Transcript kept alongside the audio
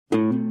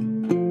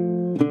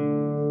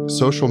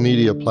social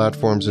media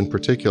platforms in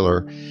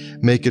particular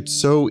make it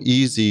so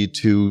easy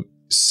to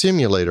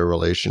simulate a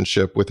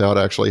relationship without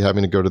actually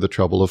having to go to the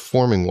trouble of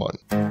forming one.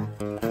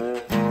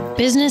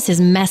 Business is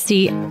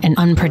messy and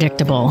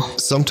unpredictable.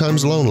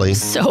 Sometimes lonely.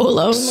 So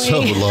lonely. So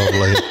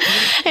lonely.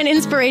 And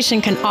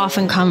inspiration can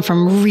often come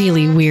from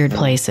really weird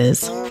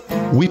places.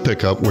 We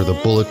pick up where the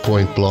bullet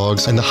point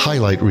blogs and the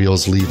highlight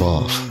reels leave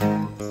off.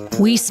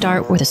 We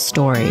start with the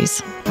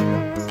stories.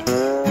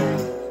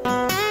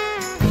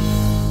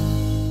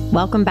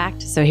 Welcome back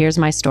to So Here's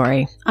My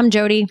Story. I'm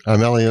Jody.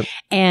 I'm Eliot.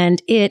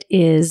 And it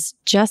is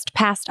just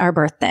past our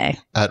birthday.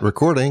 At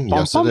recording,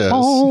 yes it is.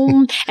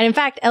 And in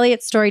fact,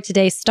 Eliot's story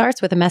today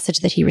starts with a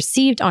message that he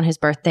received on his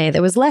birthday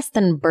that was less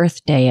than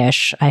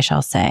birthday-ish, I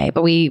shall say.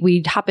 But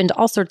we hop into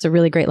all sorts of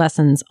really great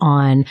lessons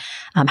on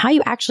how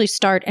you actually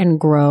start and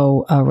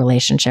grow a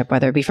relationship,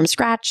 whether it be from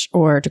scratch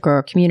or to grow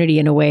a community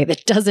in a way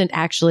that doesn't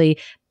actually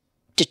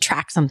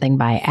detract something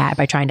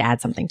by trying to add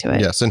something to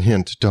it. Yes, and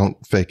hint, don't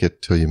fake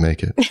it till you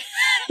make it.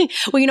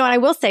 Well, you know what? I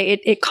will say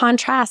it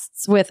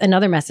contrasts with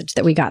another message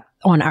that we got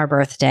on our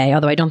birthday,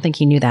 although I don't think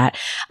he knew that.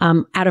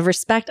 Out of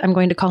respect, I'm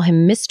going to call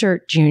him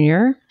Mr.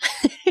 Junior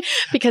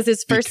because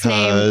his first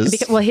name,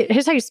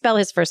 here's how you spell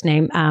his first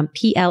name,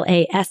 Plassede.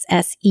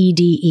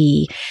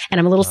 And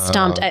I'm a little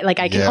stumped.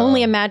 I can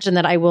only imagine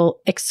that I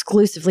will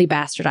exclusively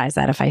bastardize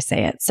that if I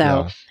say it.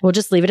 So we'll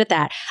just leave it at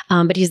that.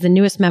 But he's the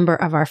newest member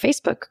of our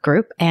Facebook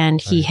group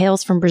and he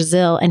hails from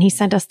Brazil and he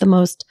sent us the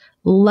most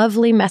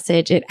lovely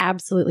message. It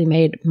absolutely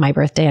made my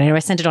birthday. And I know I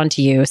sent it on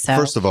to you. So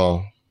first of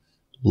all,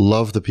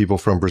 love the people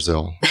from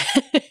Brazil.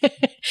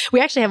 We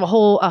actually have a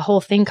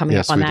whole thing coming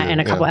up on that in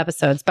a couple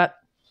episodes. But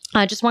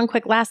just one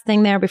quick last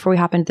thing there before we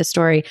hop into the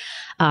story.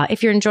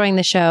 If you're enjoying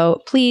the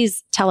show,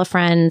 please tell a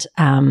friend,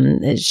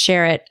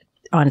 share it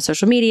on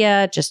social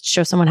media, just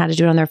show someone how to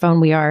do it on their phone.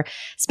 We are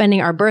spending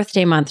our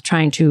birthday month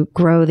trying to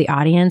grow the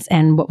audience.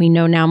 And what we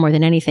know now more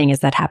than anything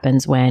is that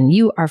happens when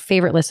you, our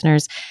favorite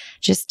listeners,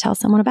 just tell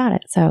someone about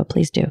it. So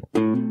please do.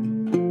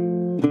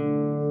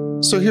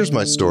 So here's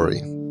my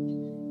story.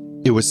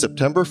 It was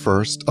September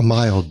 1st, a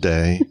mild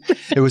day.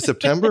 It was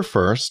September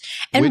 1st.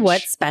 And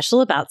what's special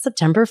about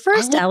September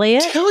 1st,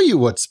 Eliot? I'll tell you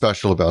what's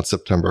special about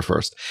September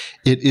 1st.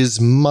 It is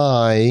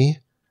my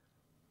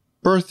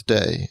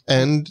birthday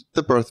and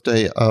the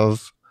birthday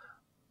of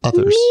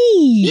others.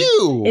 Me.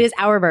 You. It is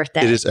our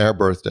birthday. It is our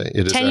birthday.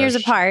 It is 10 years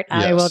apart,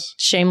 yes. I will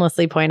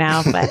shamelessly point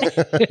out.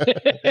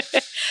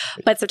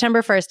 But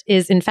September 1st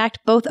is, in fact,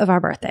 both of our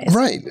birthdays.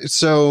 Right.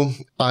 So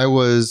I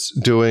was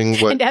doing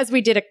what... And as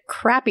we did a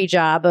crappy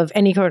job of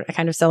any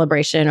kind of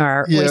celebration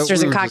or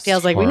oysters and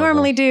cocktails like we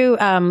normally do,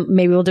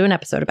 maybe we'll do an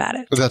episode about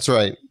it. That's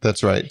right.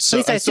 That's right. So at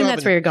least I assume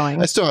that's where you're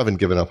going. I still haven't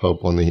given up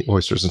hope on the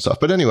oysters and stuff.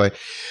 But anyway,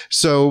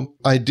 so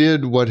I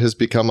did what has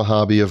become a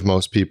hobby of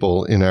most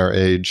people in our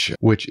age,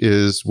 which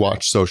is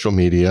watch social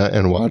media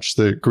and watch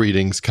the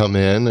greetings come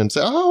in and say,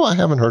 oh, I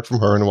haven't heard from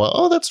her in a while.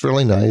 Oh, that's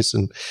really nice.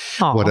 And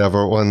whatever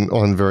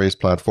on various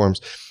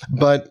platforms.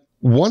 But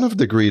one of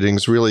the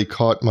greetings really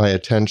caught my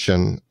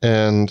attention.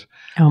 And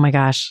oh my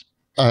gosh.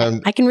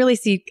 I can really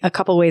see a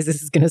couple ways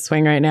this is going to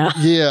swing right now.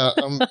 Yeah.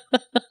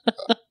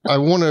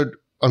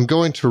 I'm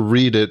going to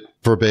read it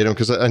verbatim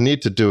because I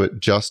need to do it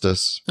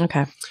justice.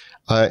 Okay.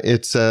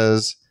 It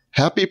says,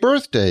 "Happy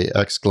birthday!" !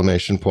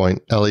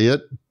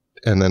 Eliot,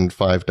 and then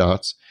 5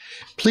 dots.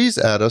 Please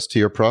add us to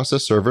your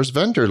process server's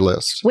vendor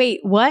list.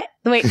 Wait, what?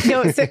 Wait,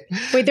 no.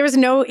 Wait, there was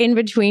no in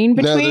between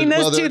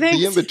those two things?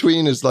 The in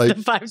between is like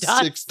 5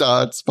 dots? 6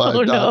 dots,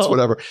 5 dots,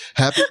 whatever.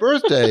 Happy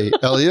birthday,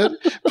 Eliot.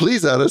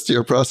 Please add us to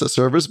your process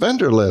server's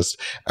vendor list.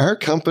 Our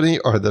company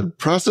are the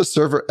process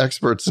server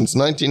experts since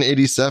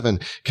 1987.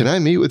 Can I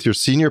meet with your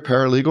senior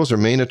paralegals or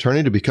main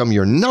attorney to become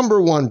your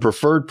 #1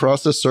 preferred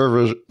process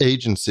server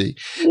agency?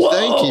 Whoa.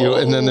 Thank you.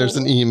 And then there's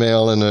an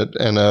email and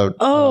a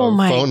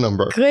phone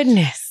number.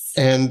 Goodness.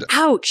 And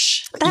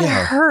ouch, that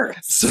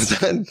hurts.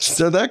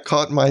 So that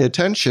caught my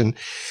attention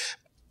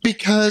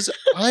because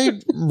I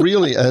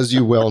really, as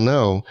you well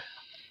know,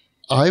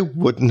 I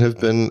wouldn't have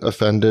been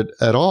offended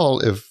at all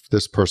if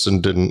this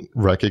person didn't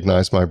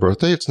recognize my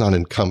birthday. It's not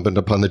incumbent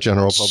upon the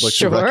general public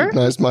to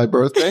recognize my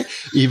birthday,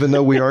 even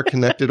though we are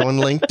connected on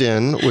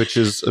LinkedIn, which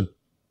is a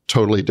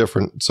totally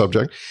different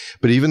subject.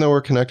 But even though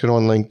we're connected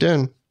on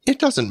LinkedIn, it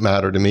doesn't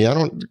matter to me. I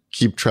don't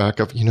keep track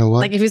of, you know what?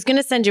 Like if he's going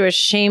to send you a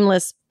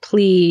shameless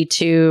plea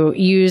to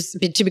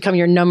become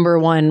your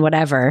 #1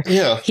 whatever,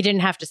 he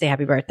didn't have to say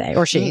happy birthday,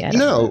 or she.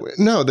 No.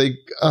 They.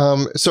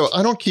 So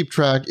I don't keep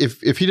track.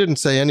 If he didn't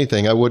say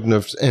anything, I wouldn't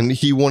have. And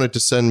he wanted to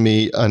send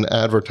me an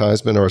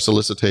advertisement or a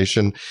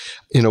solicitation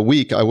in a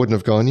week, I wouldn't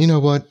have gone, you know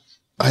what?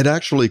 I'd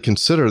actually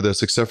consider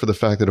this, except for the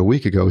fact that a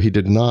week ago he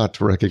did not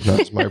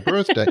recognize my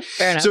birthday.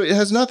 Fair enough. So it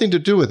has nothing to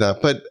do with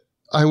that, but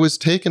I was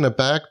taken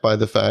aback by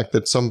the fact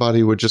that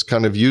somebody would just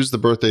kind of use the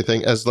birthday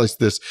thing as like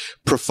this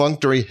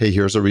perfunctory, hey,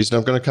 here's a reason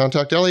I'm going to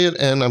contact Eliot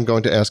and I'm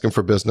going to ask him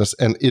for business.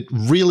 And it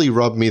really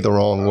rubbed me the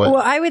wrong way.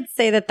 Well, I would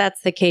say that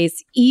that's the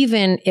case,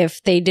 even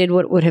if they did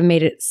what would have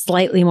made it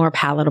slightly more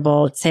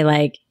palatable, say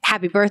like,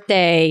 happy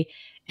birthday,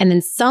 and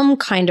then some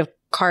kind of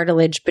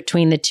cartilage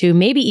between the two,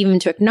 maybe even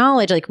to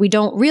acknowledge like we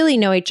don't really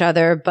know each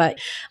other, but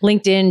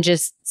LinkedIn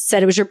just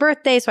said it was your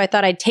birthday. So I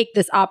thought I'd take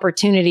this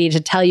opportunity to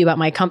tell you about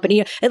my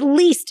company. At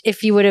least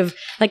if you would have,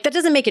 like, that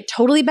doesn't make it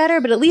totally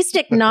better, but at least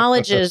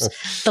acknowledges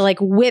the like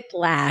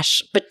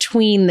whiplash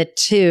between the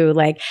two.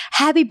 Like,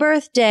 happy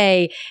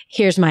birthday.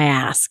 Here's my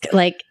ask.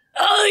 Like,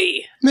 oy.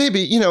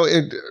 Maybe,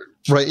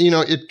 right.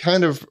 It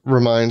kind of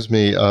reminds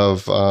me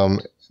of,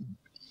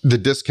 the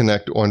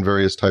disconnect on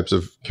various types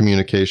of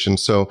communication.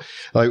 So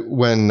like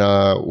when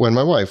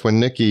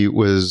Nikki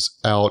was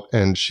out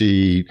and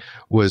she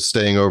was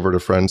staying over at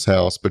a friend's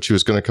house, but she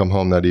was going to come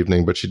home that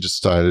evening, but she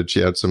decided she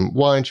had some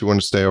wine. She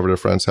wanted to stay over at a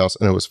friend's house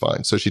and it was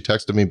fine. So she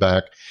texted me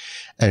back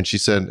and she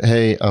said,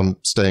 hey, I'm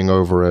staying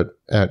over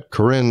at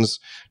Corinne's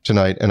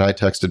tonight. And I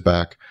texted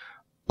back,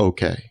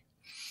 okay.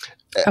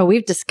 Oh,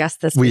 we've discussed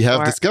this before. We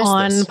have discussed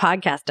on this.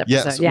 Podcast episode.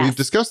 Yes, we've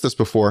discussed this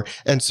before.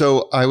 And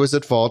so I was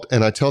at fault,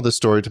 and I tell this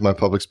story to my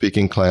public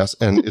speaking class,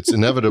 and it's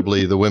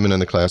inevitably the women in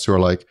the class who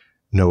are like,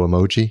 no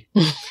emoji,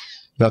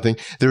 nothing.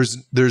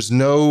 There's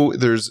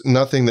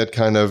nothing that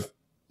kind of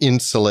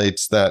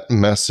insulates that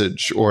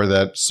message or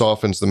that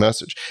softens the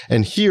message.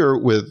 And here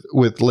with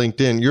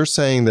LinkedIn, you're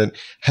saying that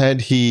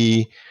had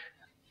he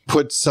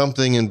put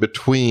something in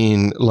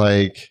between,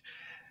 like,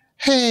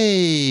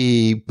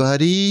 hey,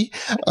 buddy,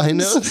 I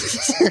know.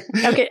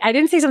 Okay, I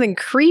didn't say something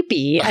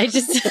creepy. I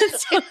just said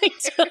something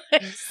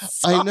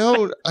I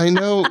know.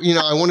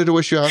 I wanted to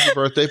wish you a happy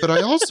birthday, but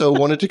I also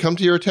wanted to come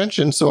to your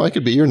attention so I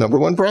could be your number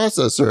one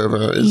process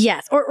server.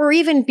 Yes, or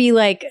even be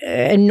like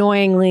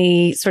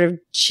annoyingly sort of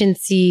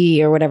chintzy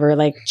or whatever,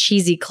 like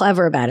cheesy,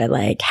 clever about it.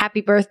 Like,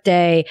 happy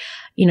birthday,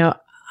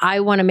 I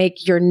want to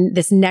make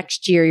this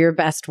next year your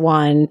best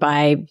one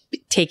by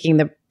taking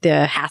the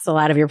hassle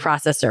out of your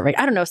process server.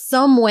 I don't know,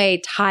 some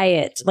way tie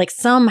it, like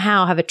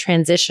somehow have a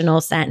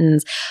transitional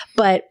sentence.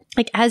 But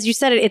like, as you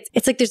said,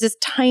 it's like there's this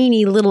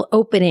tiny little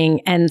opening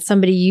and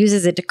somebody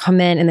uses it to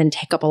come in and then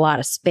take up a lot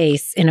of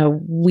space in a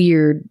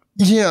weird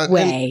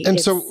way. And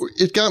so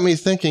it got me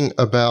thinking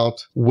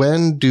about,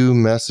 when do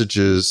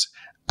messages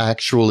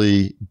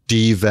actually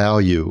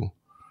devalue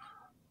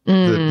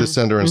the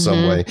sender in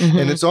some way?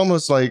 And it's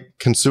almost like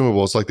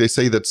consumables. Like they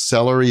say that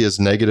celery is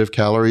negative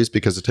calories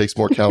because it takes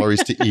more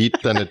calories to eat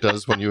than it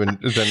does when you.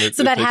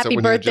 So that happy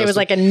birthday was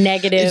like a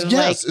negative.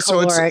 Yes, like,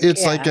 so caloric.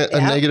 it's like a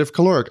negative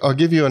caloric. I'll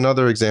give you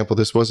another example.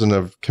 This wasn't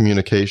of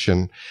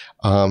communication,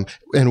 and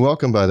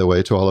welcome, by the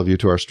way, to all of you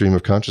to our Stream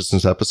of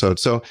Consciousness episode.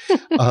 So.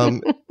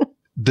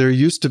 There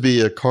used to be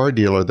a car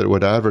dealer that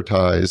would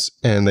advertise,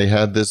 and they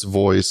had this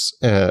voice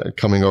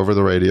coming over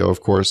the radio,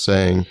 of course,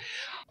 saying,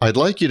 I'd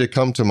like you to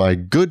come to my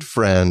good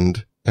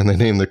friend, and they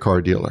named the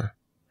car dealer.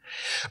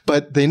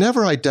 But they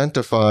never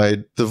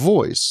identified the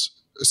voice.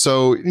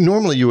 So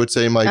normally you would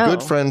say, my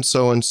good friend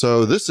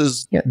so-and-so, this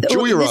is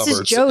Julia Roberts. This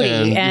is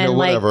Jody. And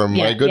whatever,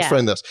 my good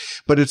friend this.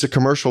 But it's a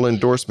commercial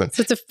endorsement.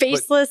 So it's a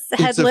faceless,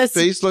 headless,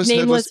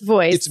 nameless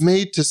voice. It's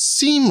made to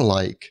seem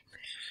like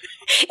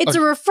it's a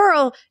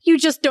referral. You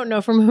just don't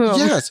know from whom.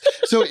 Yes.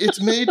 So it's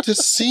made to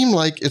seem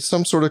like it's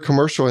some sort of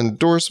commercial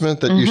endorsement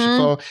that you should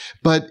follow.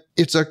 But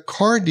it's a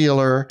car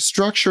dealer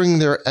structuring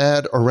their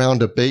ad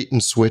around a bait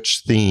and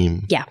switch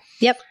theme. Yeah.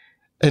 Yep.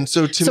 And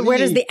so to me, where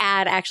does the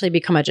ad actually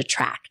become a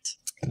detract?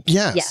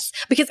 Yes. Yes.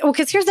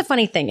 Because here's the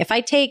funny thing. If I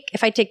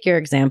take your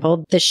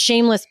example, the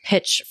shameless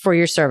pitch for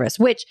your service,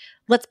 which,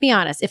 let's be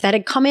honest, if that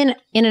had come in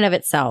and of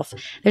itself,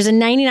 there's a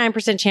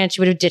 99% chance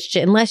you would have ditched it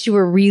unless you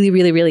were really,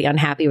 really, really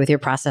unhappy with your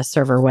process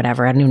server or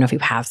whatever. I don't even know if you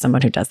have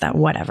someone who does that.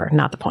 Whatever.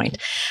 Not the point.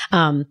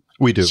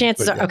 We do.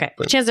 Chances are,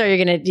 chances are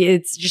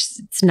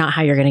it's not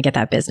how you're going to get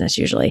that business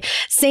usually.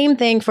 Same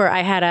thing for,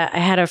 I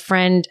had a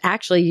friend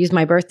actually use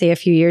my birthday a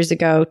few years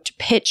ago to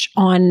pitch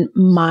on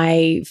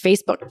my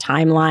Facebook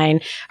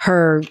timeline,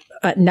 her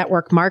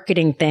network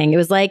marketing thing. It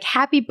was like,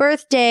 happy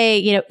birthday,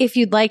 if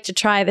you'd like to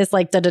try this,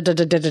 like, I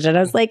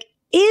was like,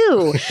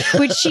 ew,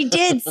 which she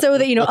did so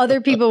that,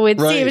 other people would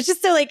see. It was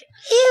just so like,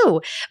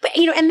 ew. But,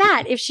 and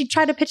that, if she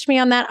tried to pitch me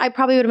on that, I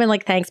probably would have been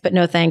like, thanks, but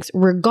no thanks,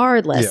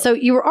 regardless. Yeah. So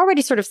you were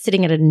already sort of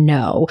sitting at a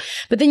no.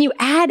 But then you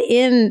add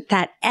in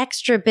that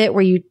extra bit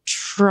where you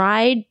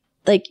tried,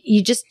 like,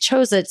 you just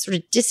chose a sort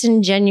of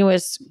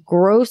disingenuous,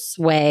 gross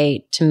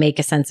way to make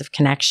a sense of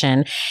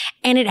connection.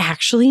 And it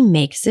actually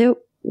makes it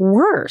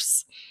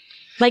worse.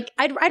 Like,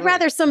 I'd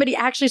rather somebody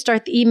actually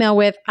start the email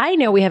with, I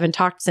know we haven't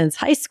talked since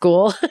high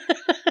school,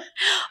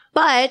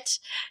 but,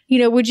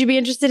 would you be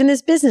interested in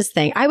this business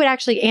thing? I would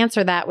actually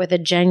answer that with a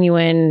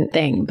genuine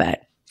thing,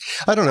 but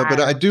I don't know,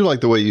 but I do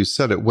like the way you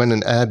said it, when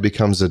an ad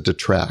becomes a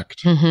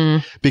detract,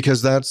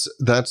 because that's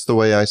the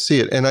way I see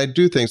it. And I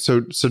do think,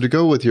 so to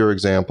go with your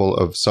example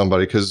of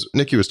somebody, because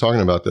Nikki was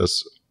talking about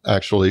this,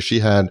 actually, she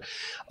had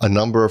a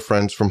number of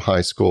friends from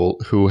high school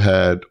who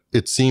had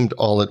it seemed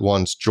all at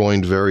once,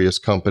 joined various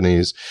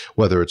companies,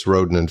 whether it's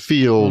Roden and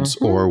Fields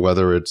or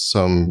whether it's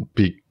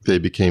they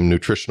became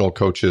nutritional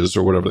coaches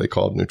or whatever they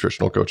called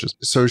nutritional coaches.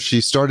 So she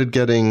started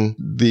getting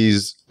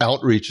these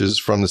outreaches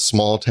from the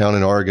small town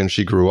in Oregon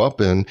she grew up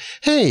in.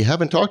 Hey,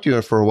 haven't talked to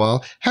you for a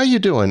while. How you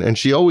doing? And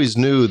she always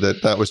knew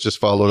that was just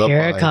followed up by,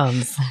 here it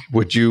comes.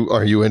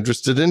 Are you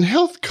interested in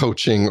health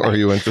coaching? Right. Are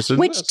you interested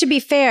in this? To be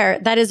fair,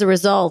 that is a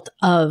result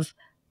of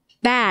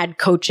bad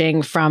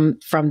coaching from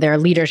their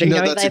leadership. No,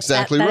 that's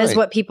exactly right. That is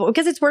what people,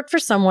 because it's worked for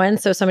someone.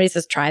 So somebody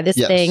says, try this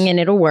thing and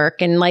it'll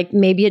work. And like,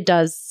 maybe it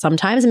does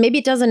sometimes, and maybe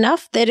it does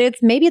enough that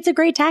maybe it's a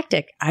great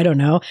tactic. I don't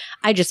know.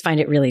 I just find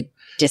it really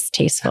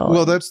distasteful.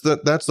 Well, that's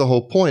the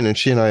whole point. And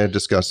she and I had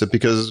discussed it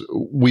because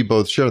we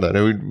both share that.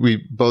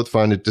 We both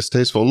find it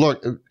distasteful.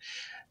 Look,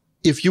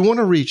 if you want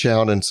to reach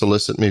out and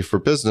solicit me for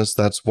business,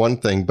 that's one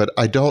thing, but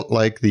I don't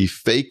like the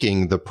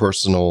faking the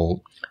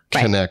personal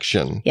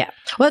connection. Yeah.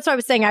 Well, that's what I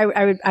was saying.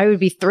 I would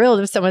be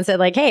thrilled if someone said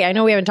like, hey, I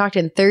know we haven't talked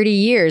in 30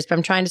 years, but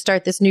I'm trying to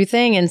start this new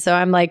thing. And so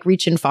I'm like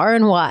reaching far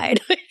and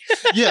wide.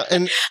 Yeah.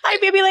 And I'd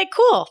be like,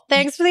 cool.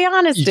 Thanks for the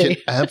honesty. You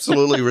can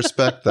absolutely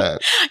respect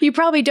that. You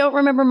probably don't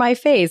remember my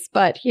face,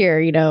 but here,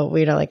 and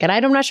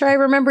I'm not sure I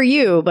remember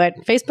you, but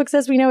Facebook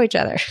says we know each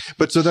other.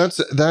 But so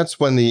that's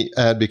when the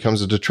ad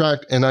becomes a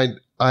detract. And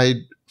I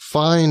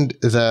find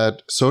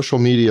that social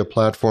media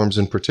platforms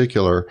in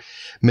particular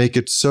make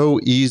it so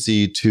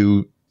easy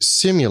to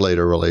simulate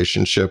a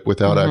relationship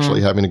without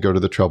actually having to go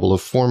to the trouble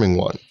of forming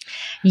one.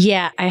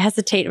 Yeah, I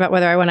hesitate about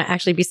whether I want to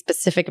actually be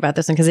specific about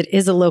this one because it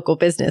is a local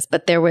business.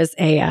 But there was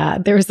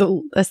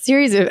a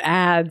series of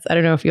ads. I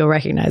don't know if you'll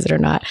recognize it or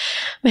not.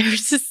 There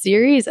was a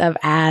series of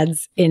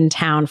ads in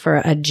town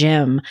for a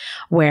gym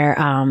where,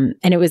 and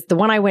it was the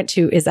one I went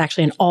to is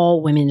actually an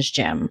all women's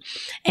gym,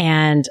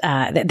 and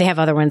they have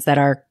other ones that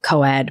are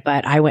co-ed,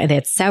 but I went. They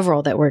had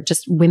several that were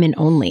just women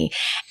only,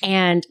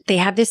 and they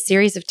have this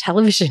series of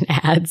television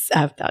ads.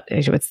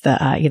 What's the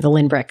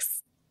Lindbricks?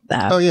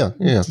 Yeah.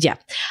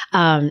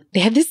 They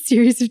had this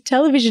series of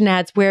television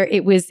ads where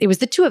it was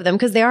the two of them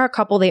because they are a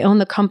couple. They own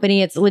the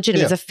company. It's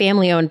legitimate. Yeah. It's a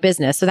family-owned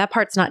business. So that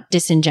part's not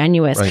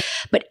disingenuous. Right.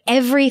 But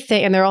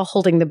everything, and they're all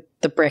holding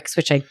the bricks,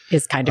 which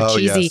is kind of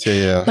cheesy. Yes,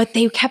 yeah. But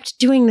they kept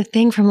doing the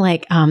thing from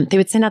like, they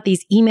would send out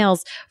these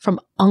emails from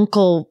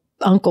Uncle,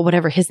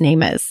 whatever his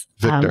name is.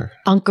 Victor.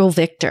 Uncle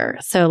Victor.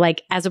 So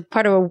like as a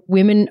part of a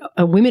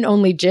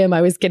women-only gym,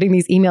 I was getting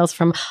these emails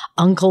from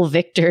Uncle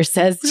Victor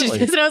says, really?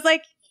 And I was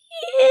like,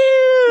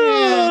 ew.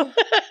 Yeah.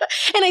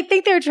 And I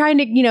think they're trying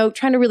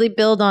to really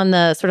build on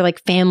the sort of like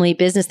family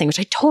business thing, which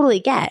I totally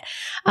get.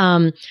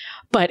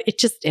 But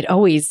it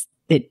always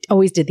did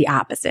the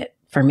opposite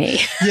for me.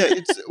 Yeah,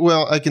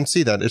 I can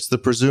see that. It's the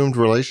presumed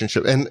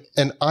relationship. And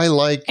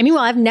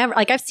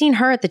I've seen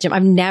her at the gym.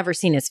 I've never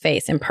seen his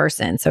face in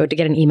person. So to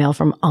get an email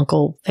from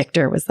Uncle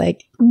Victor was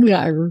like,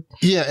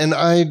 yeah.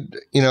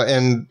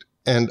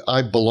 And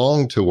I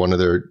belong to one of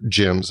their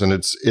gyms, and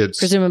it's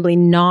presumably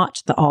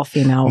not the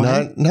all-female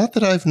one. Not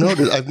that I've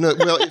noticed.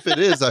 If it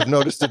is, I've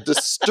noticed a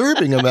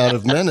distribuing amount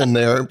of men in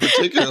there,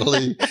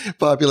 particularly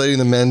populating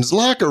the men's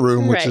locker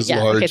room, which is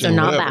large. Okay, so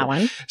not that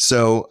one.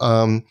 So,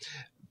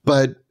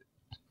 but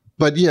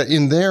yeah,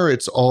 in there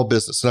it's all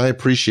business, and I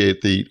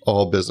appreciate the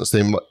all business.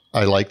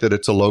 I like that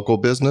it's a local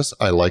business.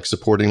 I like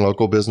supporting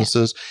local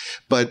businesses,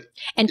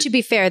 and to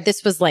be fair,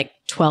 this was like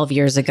 12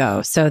 years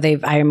ago, so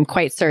I am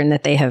quite certain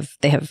that they have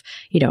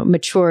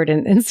matured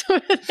and some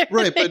of their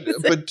right.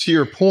 But to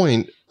your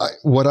point,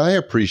 what I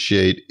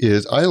appreciate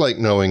is I like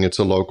knowing it's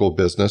a local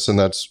business, and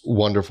that's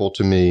wonderful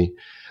to me.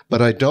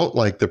 But I don't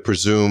like the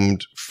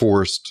presumed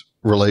forced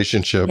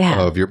relationship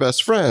of your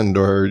best friend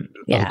or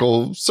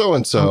Uncle so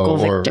and so, Uncle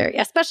Victor,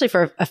 especially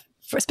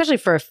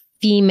for a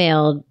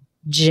female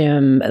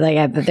gym.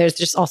 Like there's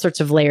just all sorts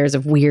of layers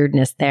of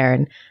weirdness there,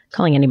 and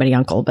calling anybody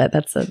uncle, but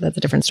that's a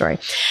different story.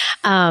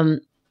 I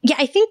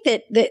think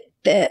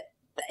that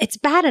it's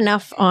bad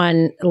enough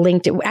on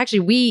LinkedIn.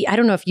 Actually, I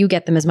don't know if you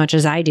get them as much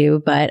as I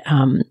do, but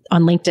on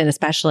LinkedIn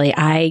especially,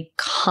 I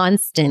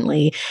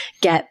constantly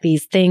get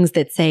these things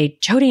that say,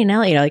 Jody and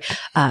Eliot,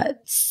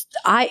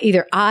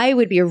 I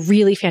would be a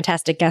really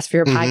fantastic guest for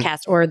your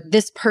podcast, or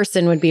this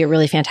person would be a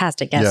really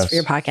fantastic guest for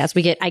your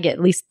podcast. I get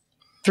at least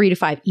 3 to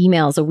 5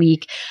 emails a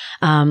week.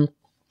 And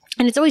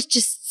it's always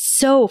just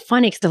so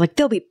funny because they're like,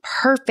 they'll be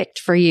perfect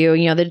for you.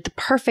 They're the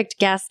perfect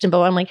guest. And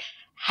I'm like,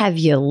 have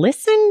you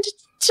listened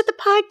to the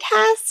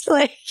podcast?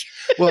 Like,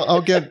 well,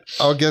 I'll get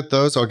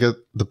those. I'll get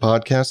the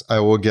podcast. I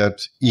will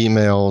get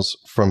emails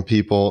from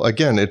people.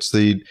 Again, it's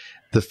the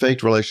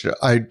faked relationship.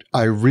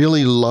 I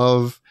really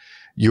love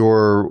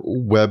your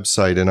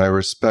website, and I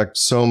respect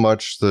so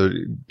much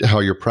how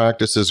your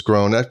practice has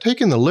grown. I've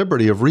taken the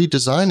liberty of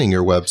redesigning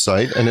your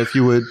website, and if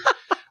you would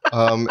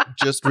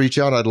just reach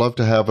out, I'd love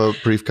to have a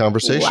brief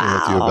conversation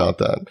with you about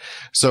that.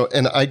 So,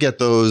 and I get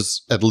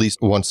those at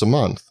least once a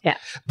month. Yeah.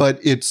 But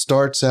it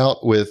starts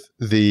out with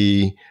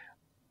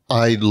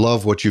I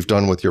love what you've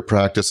done with your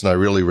practice, and I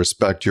really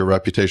respect your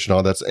reputation,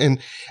 all that. And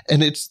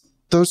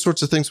those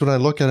sorts of things, when I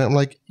look at it, I'm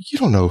like, you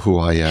don't know who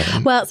I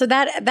am. Well, so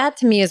that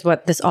to me is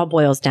what this all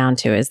boils down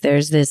to, is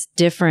there's this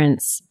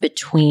difference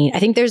between, I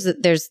think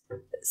there's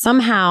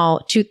somehow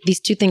these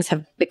two things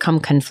have become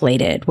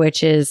conflated,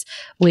 which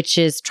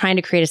is trying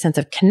to create a sense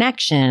of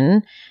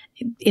connection,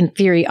 in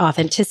theory,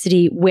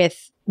 authenticity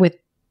with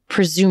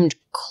presumed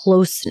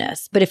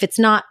closeness. But if it's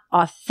not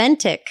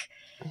authentic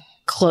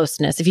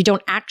closeness, if you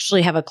don't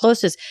actually have a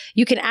closeness,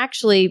 you can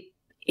actually,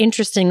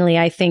 interestingly,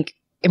 I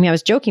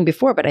was joking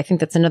before, but I think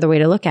that's another way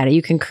to look at it.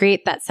 You can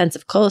create that sense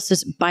of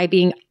closeness by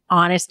being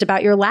honest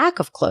about your lack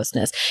of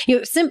closeness.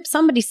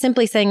 Somebody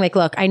simply saying like,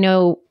 look, I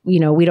know, we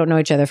don't know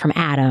each other from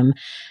Adam,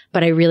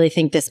 but I really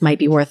think this might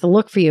be worth a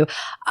look for you.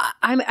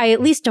 I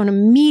at least don't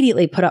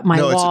immediately put up my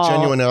wall. No, it's a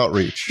genuine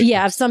outreach.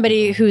 Yeah, of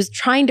somebody who's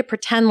trying to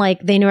pretend like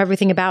they know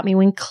everything about me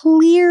when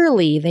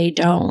clearly they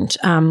don't.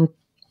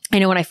 I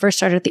know when I first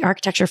started at the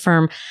architecture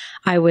firm,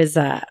 I was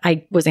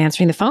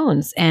answering the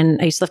phones, and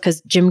I used to,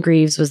 because Jim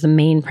Greaves was the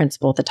main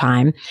principal at the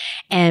time,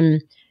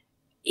 and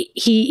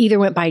he either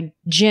went by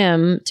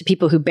Jim to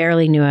people who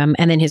barely knew him,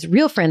 and then his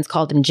real friends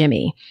called him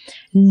Jimmy.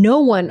 No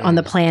one on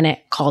the planet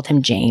called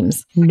him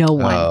James. No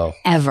one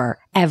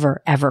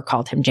ever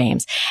called him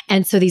James.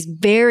 And so these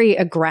very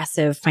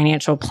aggressive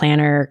financial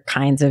planner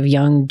kinds of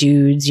young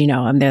dudes,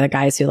 and they're the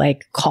guys who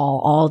like call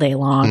all day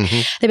long.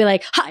 Mm-hmm. They'd be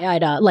like, hi,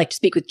 I'd like to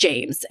speak with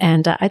James.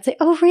 And I'd say,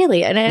 oh,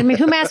 really? And I mean,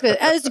 who am I asking?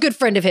 It's a good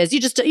friend of his. You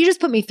just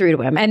put me through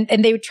to him. And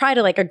they would try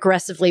to like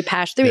aggressively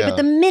pass through it. But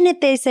the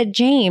minute they said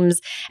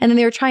James, and then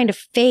they were trying to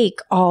fake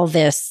all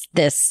this,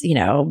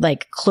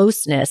 like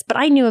closeness, but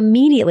I knew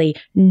immediately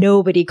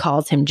nobody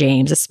calls him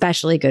James,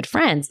 especially good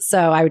friends.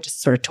 So I would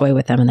just sort of toy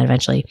with them and then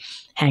eventually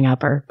hang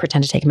up or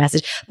pretend to take a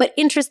message. But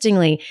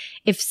interestingly,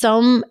 if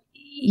some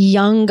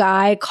young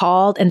guy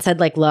called and said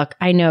like, look,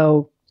 I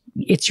know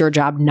it's your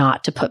job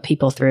not to put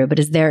people through, but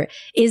is there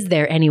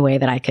any way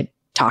that I could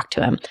talk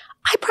to him?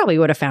 I probably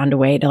would have found a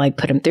way to like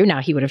put him through.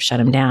 Now he would have shut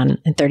him down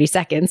in 30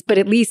 seconds, but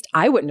at least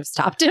I wouldn't have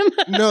stopped him.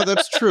 No,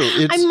 that's true.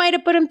 I might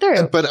have put him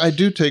through. But I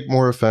do take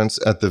more offense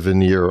at the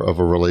veneer of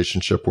a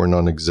relationship where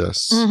none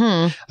exists.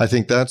 Mm-hmm. I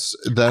think that's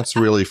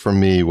really for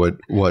me what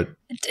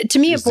to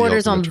me it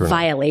borders on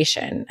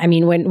violation. I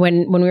mean, when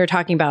we were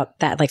talking about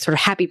that like sort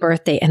of happy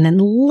birthday and then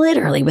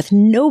literally with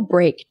no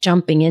break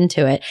jumping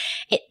into it,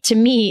 to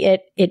me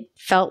it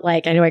felt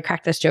like, I know I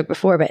cracked this joke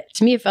before, but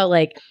to me it felt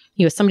like,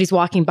 somebody's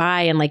walking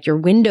by and like your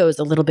window's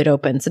a little bit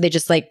open. So they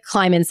just like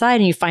climb inside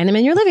and you find them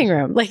in your living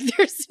room. Like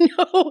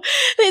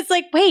it's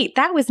like, wait,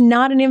 that was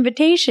not an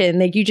invitation.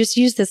 Like you just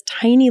used this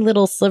tiny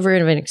little sliver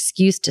of an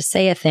excuse to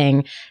say a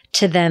thing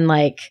to then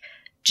like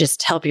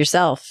just help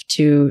yourself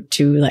to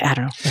like, I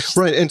don't know.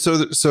 Right. And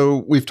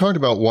so we've talked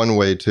about one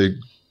way to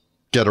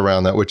get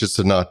around that, which is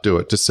to not do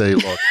it, to say,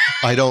 look,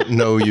 I don't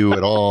know you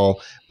at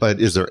all,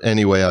 but is there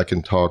any way I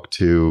can talk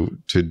to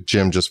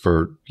Jim just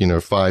for,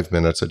 5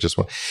 minutes?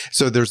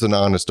 So there's an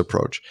honest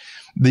approach.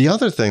 The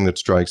other thing that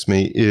strikes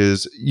me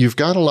is you've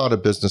got a lot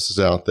of businesses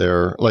out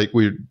there, like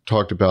we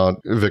talked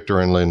about Victor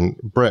and Lynn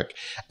Brick.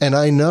 And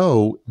I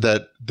know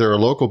that they're a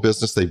local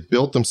business. They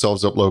built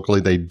themselves up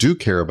locally. They do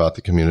care about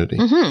the community.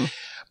 Mm-hmm.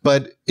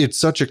 But it's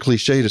such a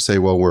cliche to say,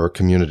 well, we're a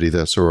community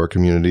this or a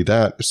community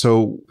that.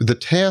 So the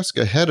task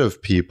ahead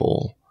of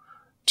people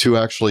to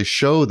actually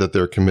show that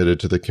they're committed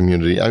to the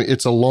community,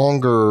 it's a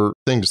longer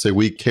thing to say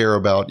we care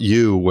about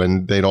you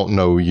when they don't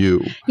know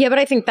you. Yeah, but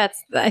I think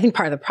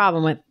part of the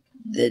problem with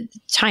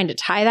trying to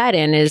tie that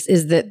in is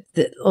that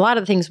a lot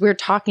of the things we're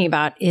talking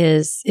about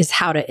is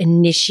how to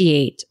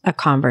initiate a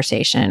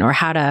conversation or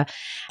how to,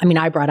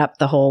 I brought up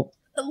the whole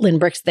Lynn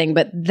Brick's thing,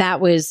 but that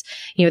was,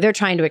 they're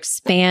trying to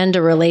expand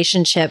a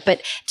relationship.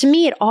 But to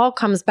me, it all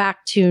comes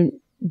back to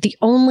the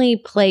only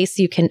place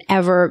you can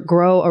ever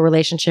grow a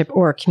relationship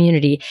or a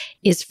community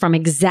is from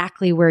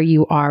exactly where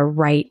you are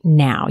right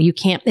now. You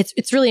can't,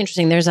 it's really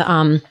interesting. There's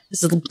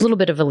this is a little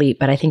bit of a leap,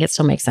 but I think it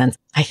still makes sense.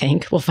 I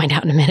think we'll find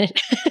out in a minute.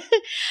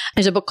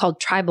 There's a book called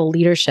Tribal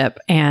Leadership,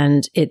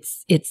 and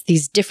it's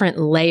these different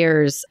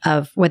layers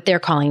of what they're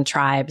calling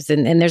tribes.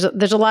 And there's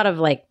a lot of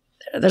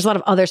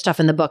other stuff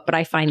in the book, but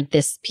I find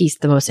this piece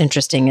the most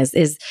interesting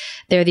is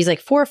there are these like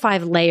 4 or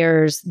 5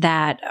 layers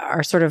that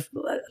are sort of,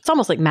 it's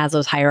almost like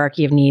Maslow's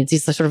hierarchy of needs.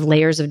 These are sort of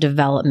layers of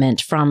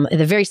development. From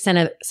the very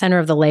center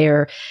of the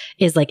layer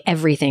is like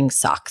everything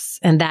sucks.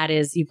 And that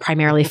is you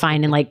primarily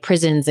find in like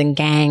prisons and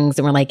gangs,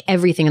 and where like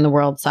everything in the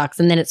world sucks.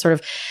 And then it sort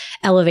of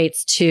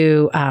elevates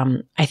to,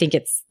 I think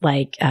it's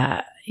like,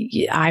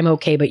 I'm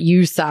okay, but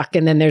you suck.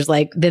 And then there's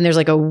like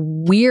a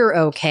we're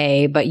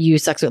okay, but you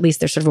suck. So at least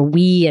there's sort of a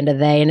we and a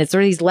they. And it's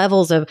sort of these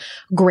levels of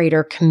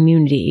greater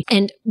community.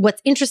 And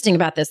what's interesting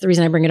about this, the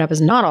reason I bring it up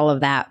is not all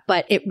of that,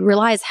 but it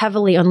relies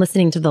heavily on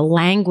listening to the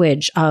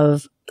language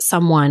of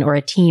someone or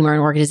a team or an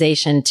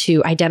organization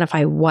to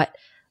identify what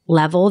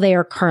level they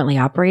are currently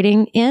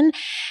operating in.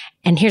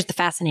 And here's the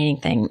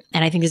fascinating thing.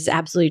 And I think this is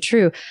absolutely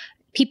true.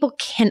 People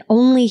can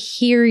only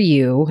hear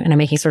you, and I'm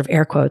making sort of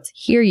air quotes,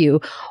 hear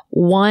you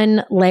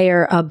one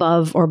layer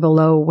above or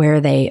below where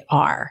they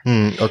are.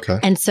 Okay.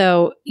 And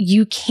so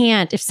you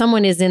can't, if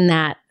someone is in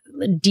that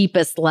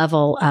deepest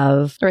level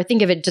of, or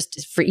think of it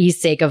just for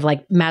ease sake of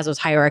like Maslow's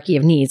hierarchy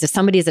of needs. If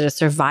somebody's at a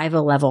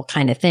survival level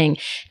kind of thing,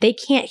 they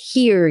can't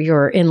hear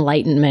your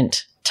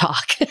enlightenment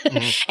talk.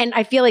 And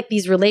I feel like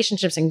these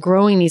relationships and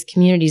growing these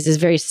communities is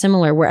very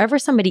similar wherever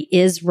somebody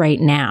is right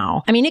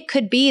now. I mean, it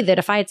could be that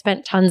if I had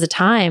spent tons of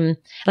time,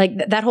 like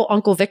that whole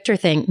Uncle Victor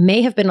thing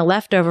may have been a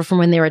leftover from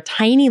when they were a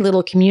tiny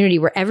little community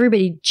where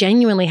everybody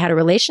genuinely had a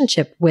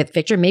relationship with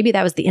Victor. Maybe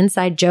that was the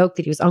inside joke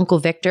that he was Uncle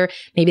Victor.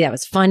 Maybe that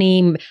was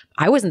funny.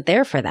 I wasn't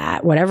there for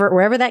that.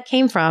 Wherever that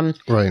came from,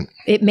 right?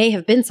 It may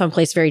have been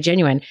someplace very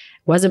genuine. It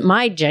wasn't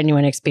my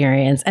genuine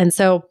experience. And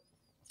so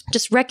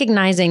just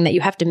recognizing that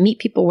you have to meet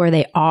people where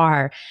they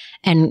are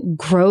and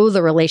grow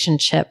the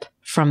relationship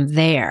from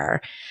there,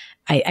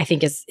 I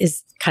think is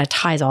kind of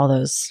ties all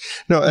those.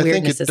 No, I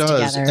think it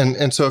does. Together.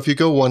 And so if you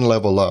go one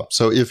level up,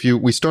 so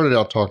we started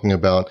out talking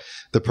about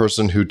the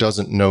person who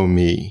doesn't know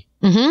me,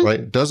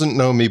 right? Doesn't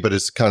know me, but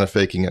is kind of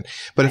faking it.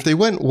 But if they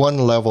went one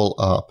level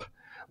up,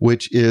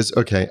 which is,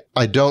 okay,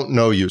 I don't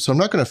know you. So I'm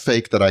not going to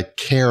fake that I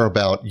care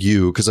about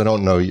you because I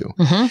don't know you.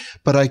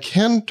 But I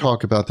can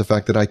talk about the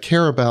fact that I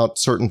care about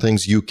certain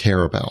things you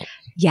care about.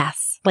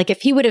 Yes. Like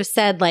if he would have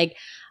said like,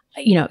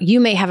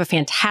 you may have a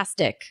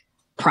fantastic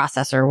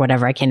processor or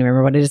whatever, I can't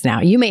remember what it is now.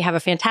 You may have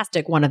a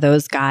fantastic one of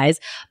those guys,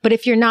 but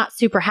if you're not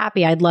super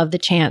happy, I'd love the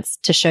chance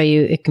to show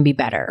you it can be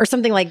better or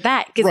something like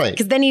that.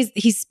 Because then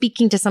he's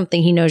speaking to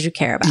something he knows you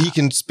care about. He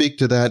can speak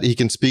to that. He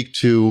can speak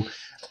to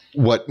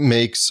what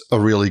makes a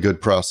really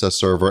good process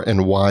server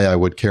and why I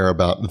would care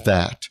about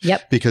that.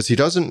 Yep. Because he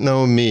doesn't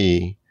know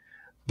me,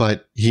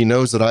 but he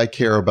knows that I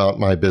care about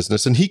my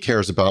business and he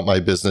cares about my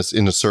business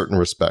in a certain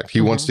respect.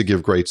 He wants to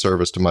give great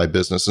service to my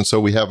business. And so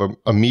we have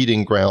a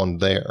meeting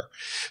ground there.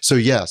 So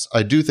yes,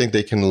 I do think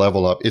they can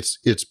level up.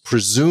 It's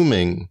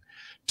presuming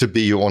to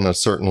be on a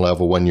certain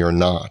level when you're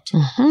not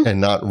and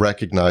not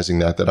recognizing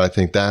that I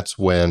think that's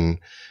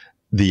when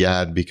the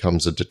ad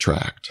becomes a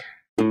detract.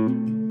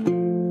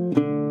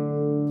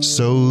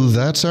 So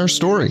that's our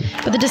story.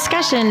 But the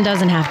discussion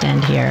doesn't have to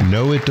end here.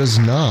 No, it does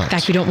not. In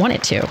fact, we don't want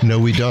it to. No,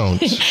 we don't.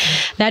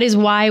 That is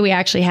why we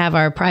actually have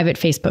our private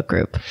Facebook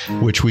group,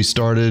 which we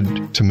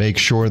started to make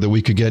sure that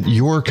we could get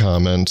your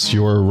comments,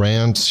 your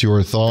rants,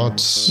 your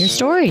thoughts, your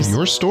stories.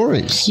 Your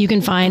stories. You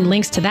can find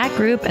links to that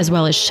group as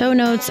well as show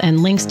notes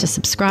and links to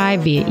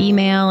subscribe via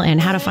email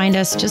and how to find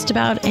us just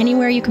about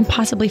anywhere you can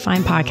possibly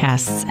find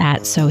podcasts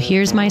at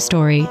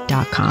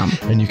sohere'smystory.com.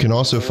 And you can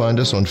also find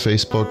us on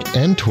Facebook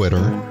and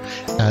Twitter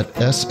at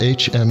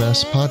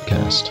SHMS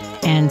Podcast.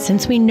 And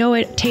since we know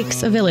it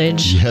takes a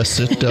village. Yes,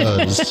 it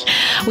does.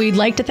 We'd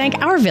like to thank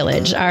our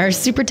village, our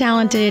super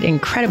talented,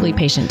 incredibly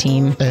patient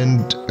team.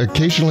 And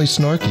occasionally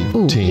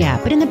snarky team.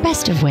 Yeah, but in the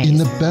best of ways. In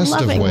the best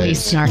Lovingly of ways.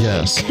 Snarky.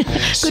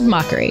 Yes. Good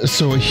mockery.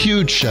 So a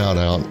huge shout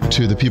out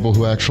to the people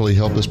who actually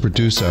help us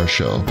produce our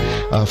show.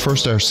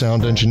 First, our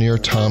sound engineer,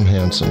 Tom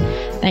Hansen.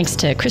 Thanks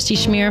to Christy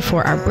Schmier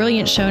for our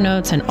brilliant show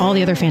notes and all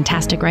the other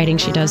fantastic writing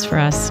she does for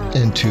us.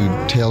 And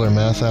to Taylor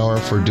Mathauer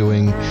for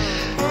doing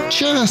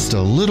just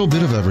a little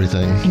bit of everything.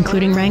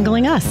 Including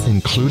wrangling us.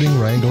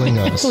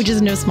 Which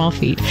is no small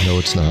feat. No,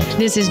 it's not.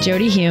 This is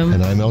Jody Hume.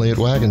 And I'm Eliot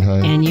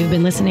Wagenheim. And you've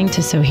been listening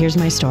to So Here's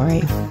My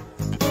Story.